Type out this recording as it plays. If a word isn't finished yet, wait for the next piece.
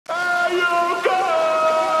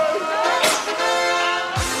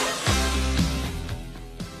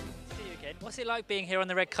it like being here on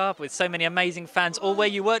the red carpet with so many amazing fans, all where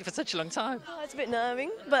you worked for such a long time? Oh, it's a bit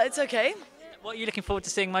nerving, but it's okay. What are you looking forward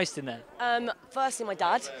to seeing most in there? Firstly, my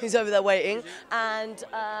dad, who's over there waiting, and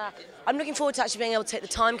I'm looking forward to actually being able to take the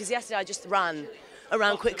time, because yesterday I just ran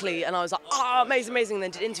around quickly and I was like, oh, amazing, amazing, and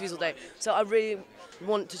then did interviews all day. So I really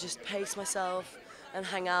want to just pace myself and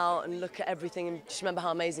hang out and look at everything and just remember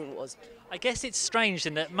how amazing it was. I guess it's strange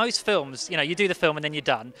in that most films, you know, you do the film and then you're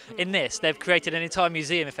done. In this, they've created an entire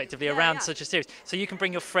museum effectively around such a series. So you can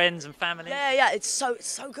bring your friends and family. Yeah, it's so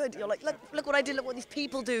good. You're like, look what I did, look what these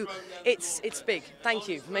people do. It's big. Thank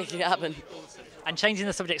you for making it happen. And changing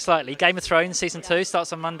the subject slightly, Game of Thrones season 2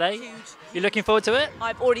 starts on Monday. Huge. You're looking forward to it?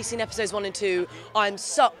 I've already seen episodes 1 and 2. I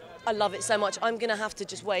love it so much. I'm gonna have to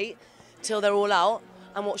just wait till they're all out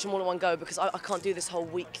and watch them all in one go, because I can't do this whole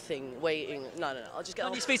week thing waiting. No. I'll just get.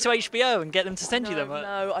 Can you speak to HBO and get them to send you them?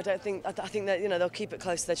 No, I don't think. I think that they'll keep it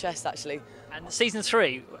close to their chest actually. And season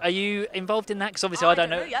 3, are you involved in that? Because obviously I don't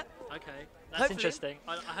know. Yeah. Okay, that's Hopefully. interesting.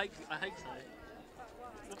 I hope so.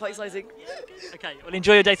 It's quite exciting. Okay, well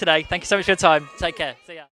enjoy your day today. Thank you so much for your time. Take care.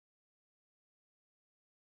 See ya.